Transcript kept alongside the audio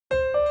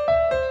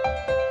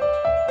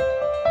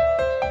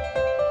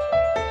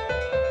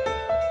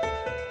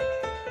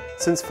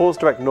Since Falls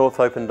Direct North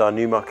opened our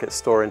Newmarket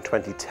store in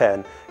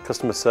 2010,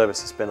 customer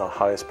service has been our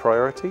highest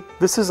priority.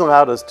 This has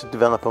allowed us to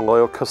develop a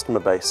loyal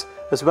customer base,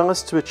 as well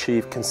as to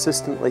achieve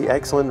consistently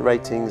excellent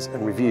ratings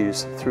and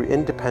reviews through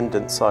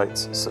independent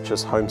sites such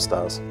as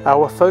HomeStars.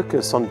 Our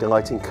focus on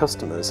delighting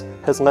customers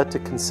has led to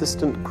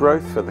consistent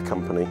growth for the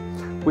company,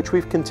 which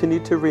we've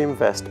continued to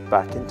reinvest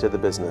back into the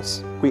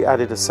business. We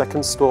added a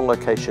second store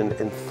location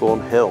in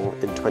Thornhill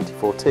in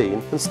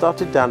 2014 and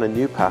started down a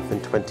new path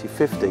in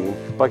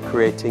 2015 by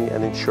creating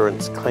an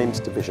insurance claims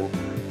division,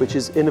 which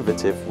is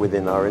innovative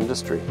within our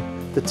industry.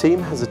 The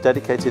team has a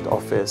dedicated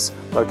office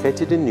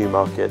located in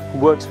Newmarket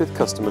and works with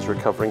customers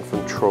recovering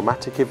from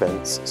traumatic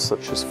events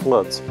such as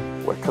floods,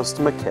 where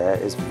customer care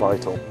is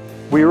vital.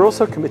 We are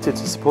also committed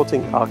to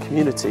supporting our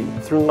community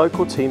through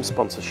local team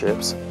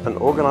sponsorships and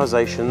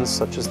organisations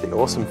such as the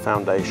Awesome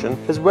Foundation,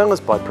 as well as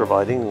by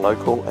providing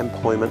local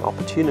employment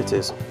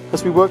opportunities.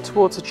 As we work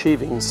towards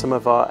achieving some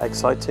of our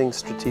exciting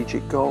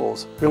strategic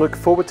goals, we look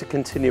forward to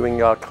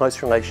continuing our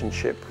close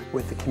relationship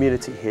with the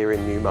community here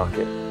in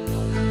Newmarket.